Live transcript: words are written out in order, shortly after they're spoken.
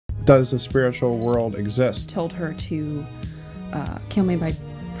does the spiritual world exist? Told her to kill me by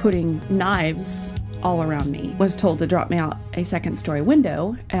putting knives all around me. Was told to drop me out a second-story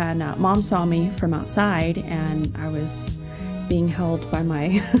window, and Mom saw me from outside, and I was being held by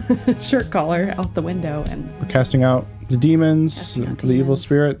my shirt collar out the window. And we're casting out the demons, the evil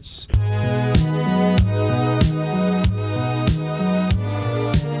spirits.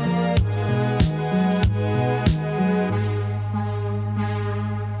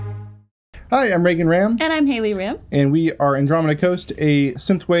 Hi, I'm Reagan Ramm. And I'm Haley Ramm. And we are Andromeda Coast, a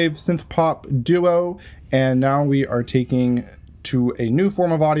synthwave, synth-pop duo. And now we are taking to a new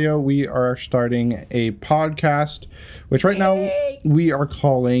form of audio. We are starting a podcast, which right now we are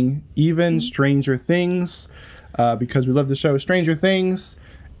calling Even Stranger Things, because we love the show Stranger Things.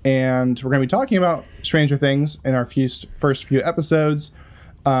 And we're going to be talking about Stranger Things in our first few episodes.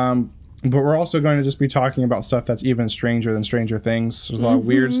 But we're also going to just be talking about stuff that's even stranger than Stranger Things. There's a lot of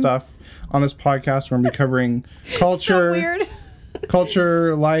weird stuff on this podcast. We're going to be covering culture,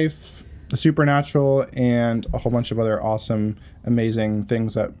 culture, life, the supernatural, and a whole bunch of other awesome, amazing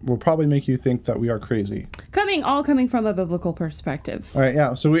things that will probably make you think that we are crazy. All coming from a biblical perspective. All right,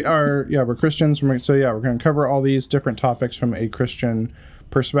 yeah. So we're Christians. So yeah, we're going to cover all these different topics from a Christian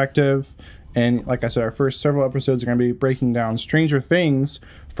perspective. And like I said, our first several episodes are going to be breaking down Stranger Things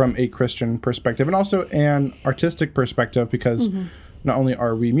from a Christian perspective and also an artistic perspective, because not only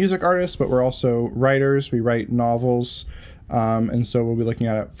are we music artists, but we're also writers. We write novels. And so we'll be looking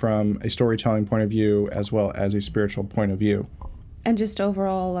at it from a storytelling point of view as well as a spiritual point of view. And just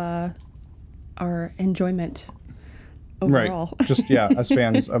overall, our enjoyment overall. Right. Just, yeah, as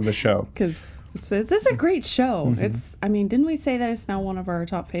fans of the show. Because it's a great show. Didn't we say that it's now one of our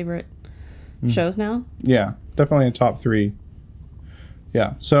top favorite shows now? Yeah, definitely in top 3.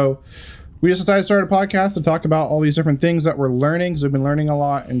 Yeah, so we just decided to start a podcast to talk about all these different things that we're learning, because we've been learning a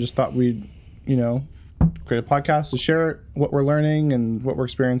lot, and just thought we'd, create a podcast to share what we're learning and what we're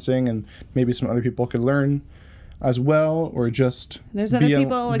experiencing, and maybe some other people could learn as well, or just there's other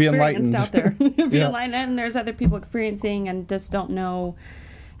people experienced out there. Be enlightened, and there's other people experiencing and just don't know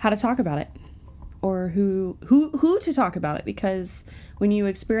how to talk about it, or who to talk about it, because when you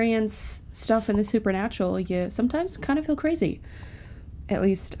experience stuff in the supernatural, you sometimes kind of feel crazy. At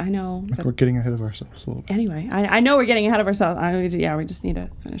least I know. Like we're getting ahead of ourselves a little bit. Anyway, I know we're getting ahead of ourselves. We just need to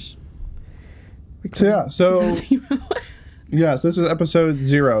finish recording. So this is episode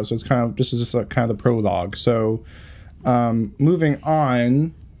 0. So this is just kind of the prologue. So moving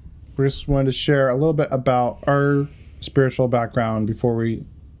on, we just wanted to share a little bit about our spiritual background before we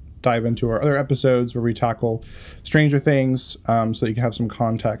dive into our other episodes where we tackle Stranger Things, so that you can have some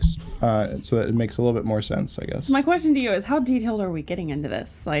context, so that it makes a little bit more sense, I guess. My question to you is, how detailed are we getting into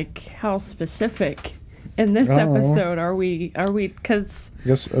this? Like, how specific in this episode are we? Because I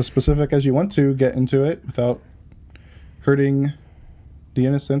guess as specific as you want to get into it without hurting the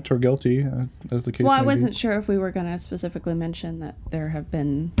innocent or guilty, as the case may be. Well, I wasn't sure if we were going to specifically mention that there have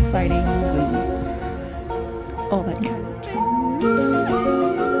been sightings and all that kind of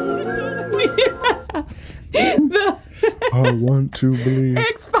I want to believe.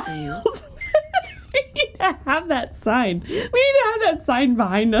 X-Files. We need to have that sign. We need to have that sign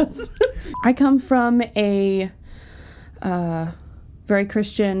behind us. I come from a very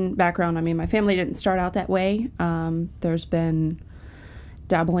Christian background. I mean, my family didn't start out that way. There's been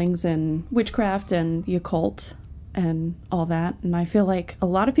dabblings in witchcraft and the occult and all that. And I feel like a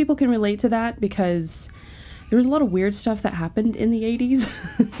lot of people can relate to that, because there was a lot of weird stuff that happened in the 80s.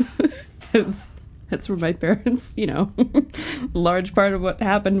 That's where my parents, large part of what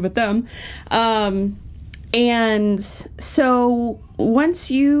happened with them. And so once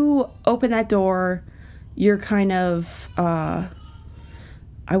you open that door, you're kind of, I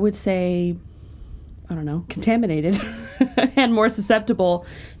would say, contaminated and more susceptible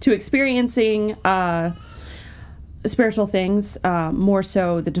to experiencing spiritual things, more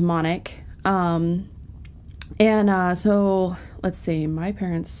so the demonic. So let's see, my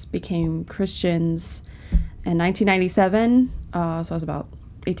parents became Christians in 1997, so I was about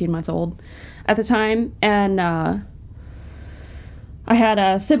 18 months old at the time, and I had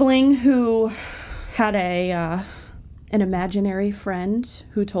a sibling who had an imaginary friend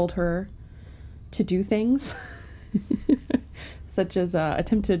who told her to do things, such as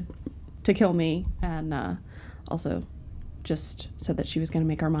attempted to kill me, and also just said that she was going to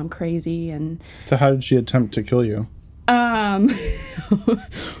make our mom crazy. And so how did she attempt to kill you?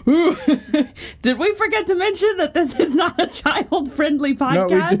 Did we forget to mention that this is not a child-friendly podcast?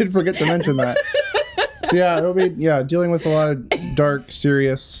 No, we did forget to mention that. So yeah, it'll be dealing with a lot of dark,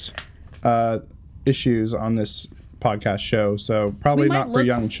 serious issues on this podcast show, so probably not for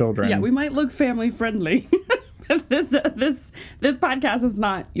young children. Yeah, we might look family friendly. This podcast is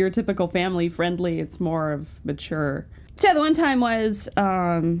not your typical family friendly. It's more of mature. So the one time was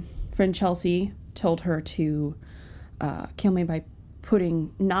friend Chelsea told her to kill me by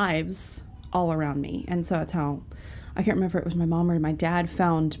putting knives all around me, and so that's how, I can't remember if it was my mom or my dad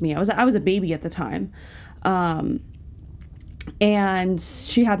found me. I was a baby at the time, and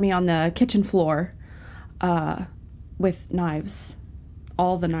she had me on the kitchen floor with knives,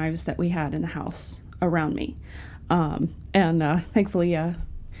 all the knives that we had in the house around me, and thankfully a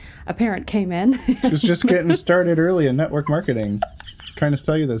parent came in. She's just getting started early in network marketing, trying to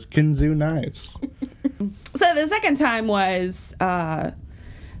sell you those Kinzu knives. So the second time was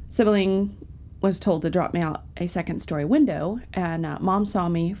sibling was told to drop me out a second-story window, and Mom saw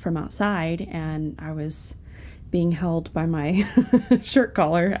me from outside, and I was being held by my shirt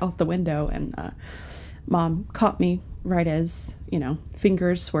collar out the window, and Mom caught me right as,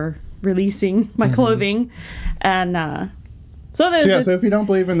 fingers were releasing my clothing, and so Chelsea, who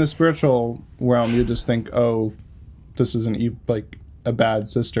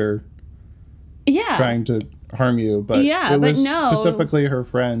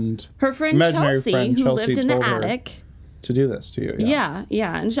lived in the attic, to do this to you. Yeah,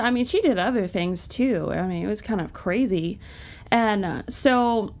 and she did other things too. I mean, it was kind of crazy, and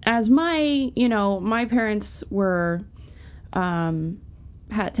so as my parents were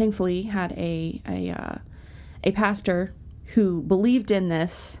thankfully had a pastor who believed in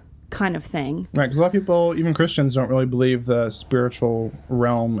this kind of thing. Right, because a lot of people, even Christians, don't really believe the spiritual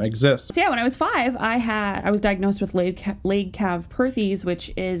realm exists. So yeah, when I was 5, I was diagnosed with leg cavitopathy,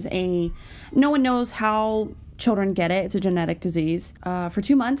 which is no one knows how children get it. It's a genetic disease. For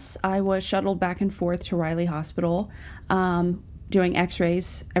 2 months, I was shuttled back and forth to Riley Hospital, doing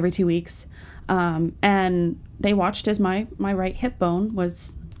x-rays every 2 weeks. And they watched as my right hip bone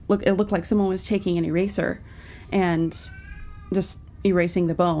it looked like someone was taking an eraser and just erasing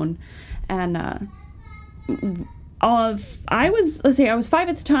the bone. And I was 5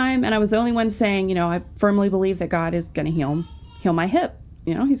 at the time, and I was the only one saying, I firmly believe that God is going to heal my hip.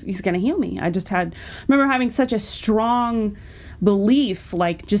 He's going to heal me. I remember having such a strong belief,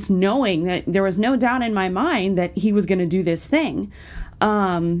 like just knowing that there was no doubt in my mind that he was going to do this thing.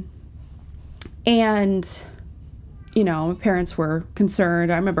 And parents were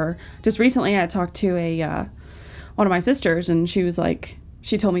concerned. I remember just recently I talked to one of my sisters, and she was like,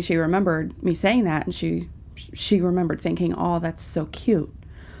 she told me she remembered me saying that, and she remembered thinking, oh, that's so cute.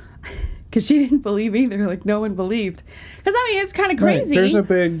 Because she didn't believe either. Like, no one believed. Because, it's kind of crazy. Right. There's a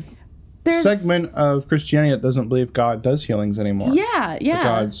big segment of Christianity that doesn't believe God does healings anymore. Yeah. The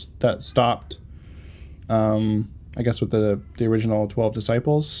gods that stopped, I guess, with the original 12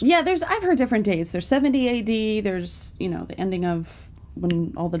 disciples. Yeah, I've heard different dates. There's 70 AD. There's, the ending of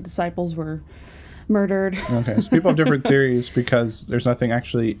when all the disciples were murdered. Okay, so people have different theories because there's nothing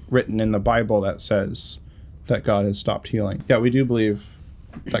actually written in the Bible that says that God has stopped healing. Yeah, we do believe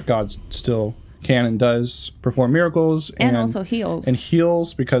that God still can and does perform miracles and also heals. And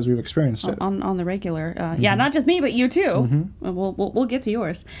heals because we've experienced it on the regular. Yeah, not just me, but you too. We'll get to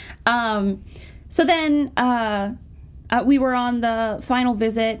yours. So then we were on the final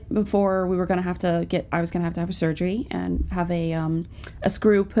visit before we were going to have to I was going to have a surgery and have a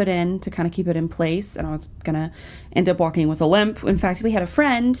screw put in to kind of keep it in place. And I was going to end up walking with a limp. In fact, we had a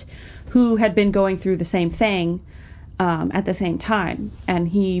friend who had been going through the same thing at the same time. And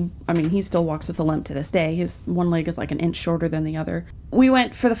he still walks with a limp to this day. His one leg is like an inch shorter than the other. We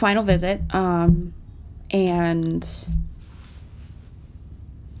went for the final visit, and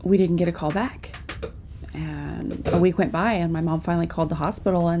we didn't get a call back. And a week went by, and my mom finally called the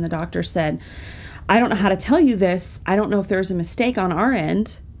hospital, and the doctor said, I don't know how to tell you this. I don't know if there's a mistake on our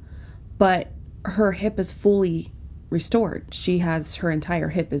end, but her hip is fully restored. She has her entire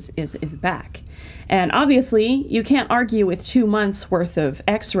hip is back. And obviously, you can't argue with 2 months worth of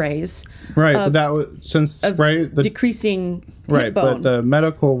x-rays. Right, but that was decreasing hip bone. But the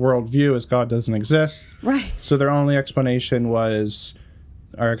medical worldview is God doesn't exist. Right. So their only explanation was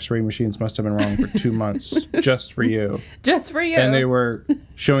our x-ray machines must have been wrong for 2 months just for you. Just for you. And they were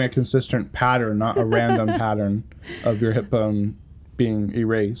showing a consistent pattern, not a random pattern of your hip bone being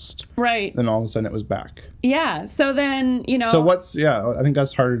erased. Right. Then all of a sudden it was back. Yeah. So then, So I think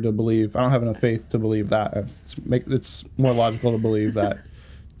that's harder to believe. I don't have enough faith to believe that. It's more logical to believe that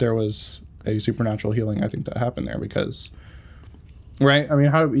there was a supernatural healing, I think, that happened there because, right?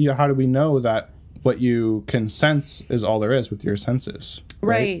 How do we know that what you can sense is all there is with your senses?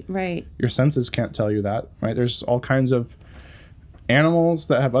 Right. Your senses can't tell you that, right? There's all kinds of animals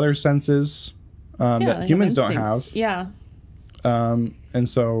that have other senses. that humans don't have. Yeah. And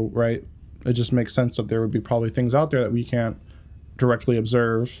so, right, it just makes sense that there would be probably things out there that we can't directly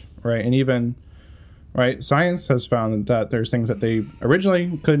observe, right? And even, right, science has found that there's things that they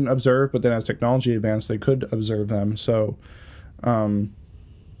originally couldn't observe, but then as technology advanced, they could observe them. So,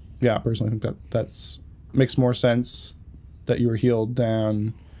 yeah, I personally think that that's makes more sense that you were healed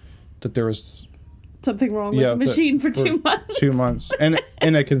than that there was something wrong with the machine for 2 months. 2 months. And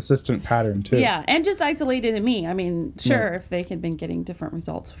in a consistent pattern, too. Yeah, and just isolated in me. I mean, sure, if they had been getting different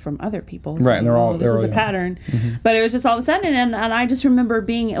results from other people. Right, and they're all... This is a pattern. Mm-hmm. But it was just all of a sudden, and I just remember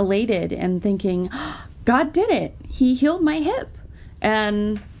being elated and thinking, oh, God did it. He healed my hip.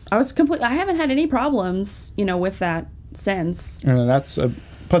 And I was I haven't had any problems, you know, with that since. And that's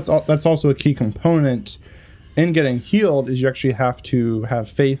also a key component in getting healed, is you actually have to have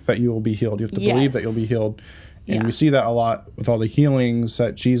faith that you will be healed. You have to believe that you'll be healed. And we see that a lot with all the healings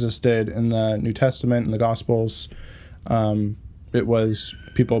that Jesus did in the New Testament and the Gospels. It was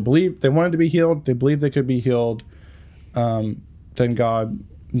people believed they wanted to be healed. They believed they could be healed. Then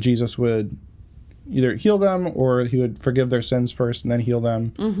Jesus would either heal them, or he would forgive their sins first and then heal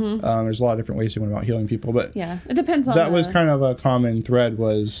them. Mm-hmm. There's a lot of different ways he went about healing people. But yeah, it depends on that was kind of a common thread,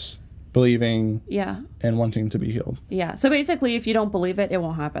 was believing and wanting to be healed. Yeah. So basically, if you don't believe it, it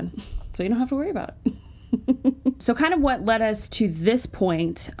won't happen. So you don't have to worry about it. So kind of what led us to this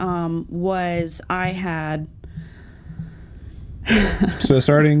point was I had... So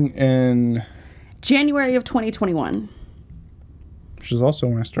starting in... January of 2021. Which is also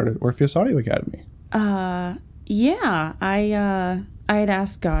when I started Orpheus Audio Academy. Yeah. I had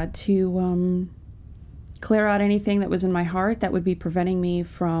asked God to clear out anything that was in my heart that would be preventing me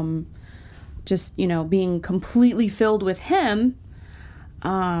from just, you know, being completely filled with Him,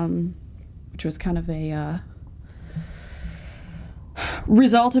 which was kind of a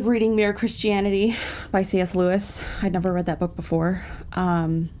result of reading Mere Christianity by C.S. Lewis. I'd never read that book before.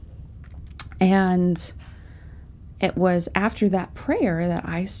 And it was after that prayer that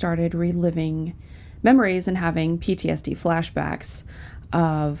I started reliving memories and having PTSD flashbacks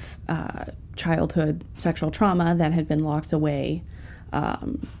of childhood sexual trauma that had been locked away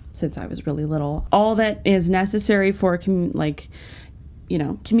since I was really little. All that is necessary for communicating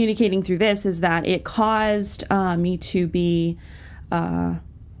through this is that it caused me to be in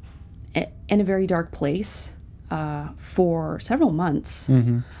a very dark place for several months.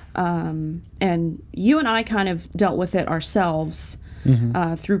 Mm-hmm. And you and I kind of dealt with it ourselves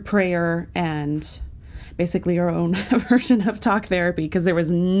through prayer and basically our own version of talk therapy, because there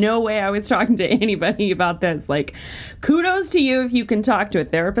was no way I was talking to anybody about this. Like, kudos to you if you can talk to a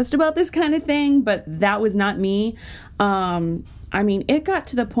therapist about this kind of thing, but that was not me. I mean, it got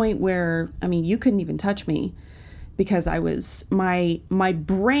to the point where, I mean, you couldn't even touch me because I was, my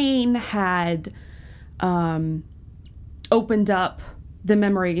brain had opened up the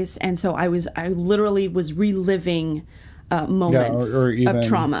memories, and so I literally was reliving moments or even, of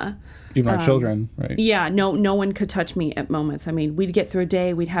trauma. Even our children, right? Yeah, no one could touch me at moments. I mean, we'd get through a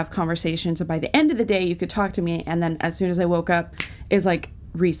day, we'd have conversations, and by the end of the day, you could talk to me, and then as soon as I woke up, it was like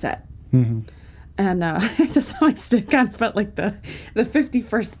reset. Mm-hmm. And it just always kind of felt like the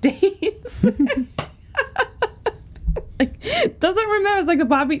 51st days. Like, doesn't remember. It's like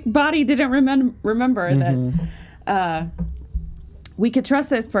the body didn't remember that we could trust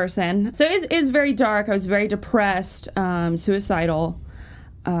this person. So it's very dark. I was very depressed, suicidal.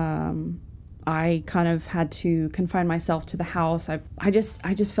 I kind of had to confine myself to the house. I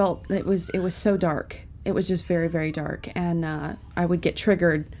just felt it was so dark. It was just very, very dark, and I would get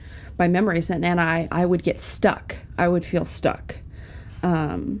triggered by memories, and I would get stuck. I would feel stuck,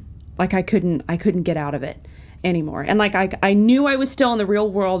 like I couldn't get out of it anymore. And like I knew I was still in the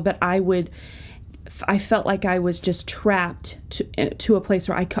real world, but I felt like I was just trapped to a place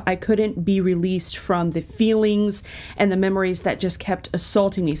where I couldn't be released from the feelings and the memories that just kept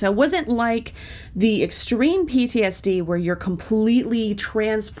assaulting me. So it wasn't like the extreme PTSD where you're completely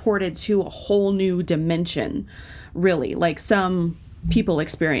transported to a whole new dimension, really, like some people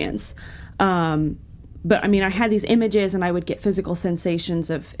experience. But I mean, I had these images, and I would get physical sensations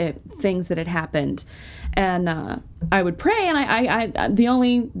of things that had happened, and I would pray, and I the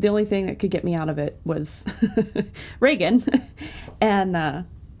only thing that could get me out of it was Reagan, and I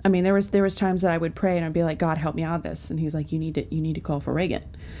mean, there was times that I would pray, and I'd be like, God, help me out of this, and He's like, you need to call for Reagan,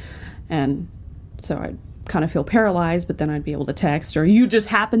 and so I'd kind of feel paralyzed, but then I'd be able to text, or you just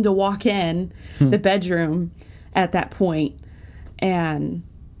happen to walk in the bedroom at that point, and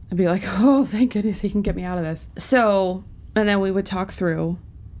I'd be like, oh, thank goodness He can get me out of this. So, and then we would talk through,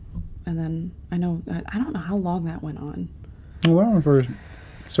 and then I don't know how long that went on. It went on for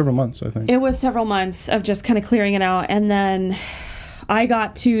several months, I think. It was several months of just kind of clearing it out. And then I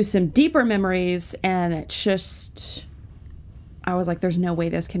got to some deeper memories, and it just, I was like, there's no way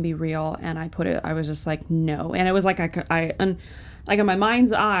this can be real. And I was just like, no. And it was like, and like in my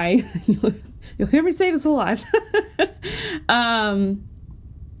mind's eye, you'll hear me say this a lot.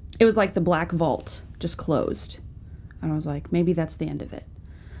 It was like the black vault just closed. And I was like, maybe that's the end of it.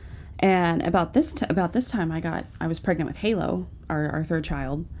 And about this time, I was pregnant with Halo, our third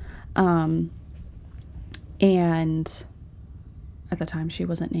child, and at the time she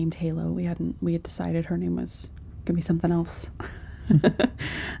wasn't named Halo. We had decided her name was gonna be something else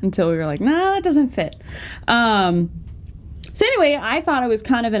until we were like, nah, that doesn't fit. So anyway, I thought I was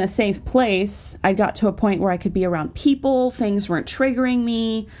kind of in a safe place. I got to a point where I could be around people. Things weren't triggering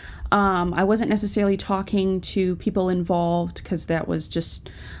me. I wasn't necessarily talking to people involved because that was just,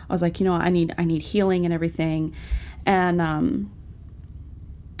 I was like, I need healing and everything. And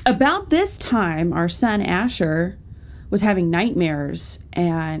about this time, our son Asher was having nightmares,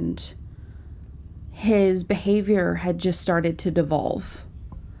 and his behavior had just started to devolve.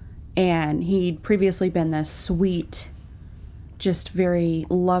 And he'd previously been this sweet, just very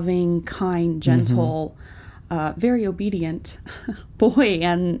loving, kind, gentle, very obedient boy,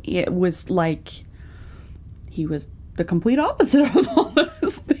 and it was like he was the complete opposite of all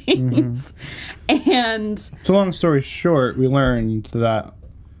those things. And so, long story short, we learned that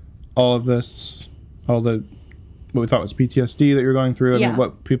all of this, what we thought was PTSD that you're going through, and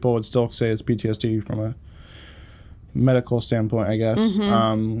what people would still say is PTSD from a medical standpoint, I guess.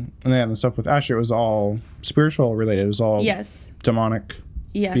 And then the stuff with Asher, it was all spiritual related. It was all demonic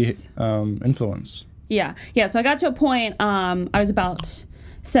influence. Yeah. So I got to a point, I was about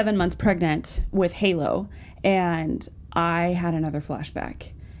 7 months pregnant with Halo, and I had another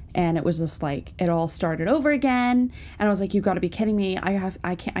flashback. And it was just like, it all started over again. And I was like, you've got to be kidding me. I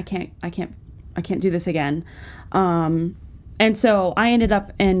can't do this again. And so I ended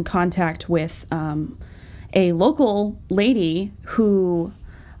up in contact with a local lady who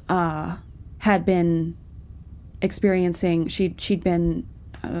had been experiencing, she'd been,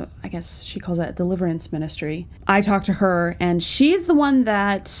 I guess she calls that deliverance ministry. I talked to her, and she's the one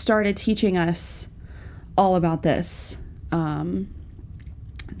that started teaching us all about this.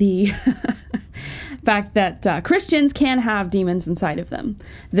 The fact that Christians can have demons inside of them.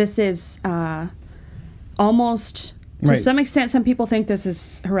 This is almost, to some extent, some people think this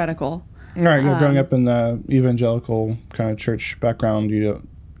is heretical. Right, growing up in the evangelical kind of church background,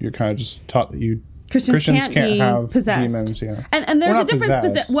 you're kind of just taught that Christians can't have possessed. Demons. Yeah, and there's a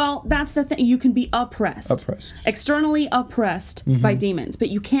difference. Well, that's the thing. You can be oppressed, externally oppressed by demons, but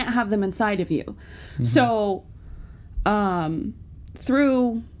you can't have them inside of you. So,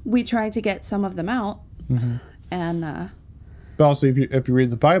 we tried to get some of them out, and. But also, if you read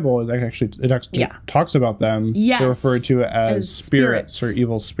the Bible, it actually talks about them. They're referred to as spirits or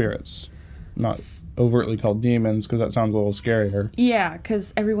evil spirits, not overtly called demons, because that sounds a little scarier. Yeah,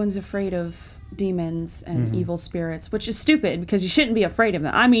 because everyone's afraid of demons and evil spirits, which is stupid, because you shouldn't be afraid of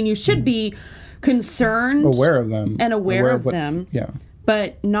them. I mean, you should be concerned, aware of them, and aware of them. Yeah,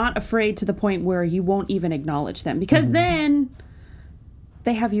 but not afraid to the point where you won't even acknowledge them, because then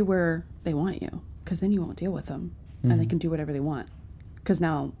they have you where they want you, because then you won't deal with them. And they can do whatever they want, because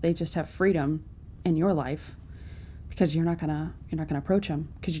now they just have freedom in your life, because you're not gonna approach them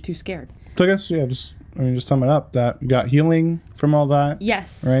because you're too scared. So I guess just sum it up, that we got healing from all that.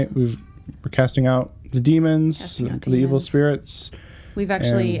 Yes. Right. We're casting out the demons, the evil spirits. We've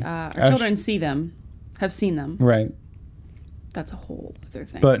actually our children have seen them. Right. That's a whole other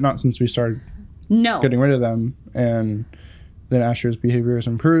thing. But not since we started. Getting rid of them, and then Asher's behavior is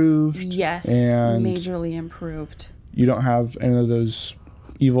improved. Yes, and majorly improved. You don't have any of those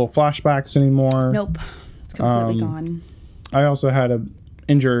evil flashbacks anymore. Nope, it's completely gone. I also had a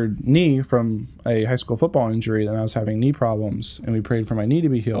injured knee from a high school football injury, and I was having knee problems, and we prayed for my knee to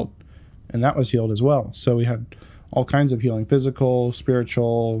be healed, and that was healed as well. So we had all kinds of healing, physical,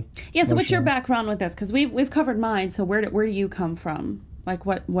 spiritual. Yeah. So what's your background with this? Because we've covered mine. So where do you come from? Like,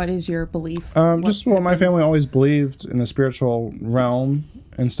 what is your belief? My family always believed in the spiritual realm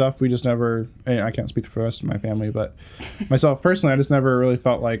and stuff. We just never, I can't speak for the rest of my family, but myself personally, I just never really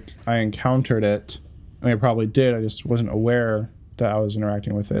felt like I encountered it. I mean, I probably did. I just wasn't aware that I was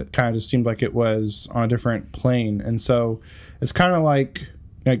interacting with it. Kind of just seemed like it was on a different plane. And so it's kind of like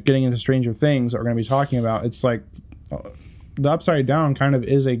getting into Stranger Things that we're going to be talking about. It's like the Upside Down kind of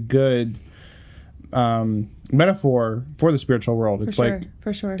is a good metaphor for the spiritual world. It's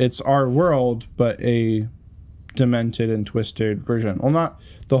for sure. It's our world, but a demented and twisted version. Well, not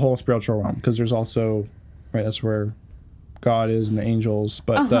the whole spiritual realm, because there's also, that's where God is and the angels,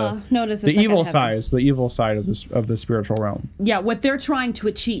 but Notice the evil side, the evil side of the spiritual realm. Yeah, what they're trying to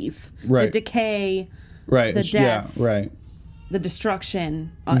achieve. Right. The decay, right. the death, yeah, right. the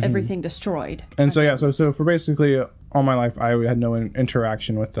destruction, everything destroyed. And so, yeah, so for basically all my life, I had no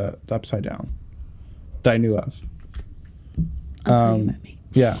interaction with the upside down that I knew of. Until you met me.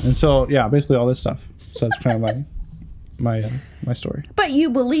 Yeah, and so, yeah, basically all this stuff. So that's kind of my story. But you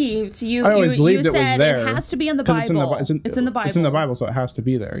believed. I always believed it was there. It has to be in the Bible. It's in the Bible. It's in the Bible, so it has to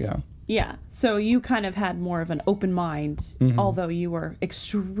be there, yeah. Yeah, so you kind of had more of an open mind, although you were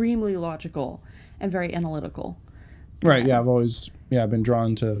extremely logical and very analytical. Right, yeah, I've always been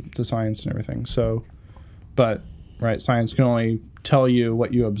drawn to science and everything. So, but, right, science can only tell you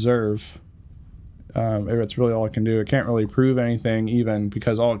what you observe. If it's really all it can do. It can't really prove anything even,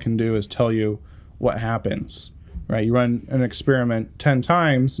 because all it can do is tell you what happens, right? You run an experiment 10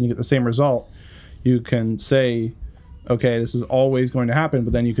 times and you get the same result. You can say, okay, this is always going to happen,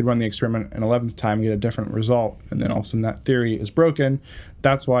 but then you could run the experiment an 11th time and get a different result, and then all of a sudden that theory is broken.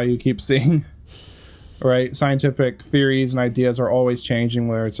 That's why you keep seeing, right, scientific theories and ideas are always changing,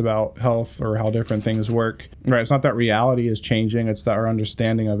 whether it's about health or how different things work. Right, it's not that reality is changing, it's that our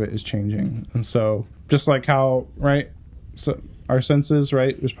understanding of it is changing. And so, just like how, right, so our senses,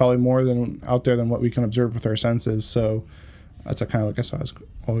 right, there's probably more than out there than what we can observe with our senses. So that's a kind of, I guess I was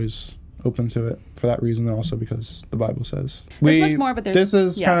always open to it for that reason, and also because the Bible says. There's much more, but this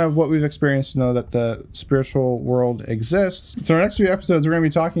is kind of what we've experienced to know that the spiritual world exists. So our next few episodes, we're going to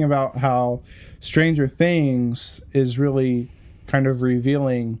be talking about how Stranger Things is really kind of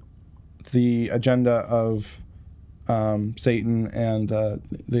revealing the agenda of Satan and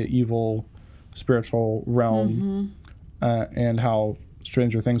the evil spiritual realm, and how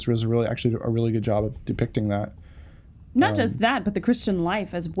Stranger Things was actually a really good job of depicting that. Not just that, but the Christian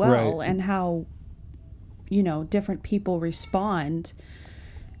life as well, right. and how, different people respond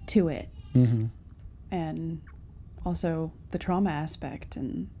to it. And also the trauma aspect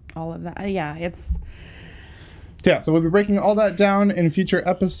and all of that. Yeah, so we'll be breaking all that down in future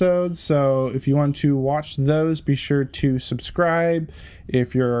episodes. So if you want to watch those, be sure to subscribe.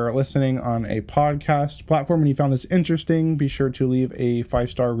 If you're listening on a podcast platform and you found this interesting, be sure to leave a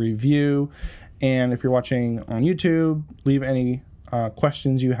 5-star review. And if you're watching on YouTube, leave any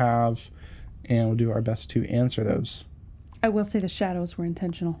questions you have, and we'll do our best to answer those. I will say the shadows were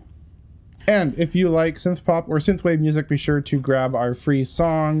intentional. And if you like synth pop or synthwave music, be sure to grab our free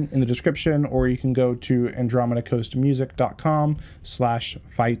song in the description, or you can go to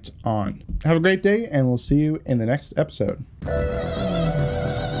AndromedaCoastMusic.com/fighton. Have a great day, and we'll see you in the next episode.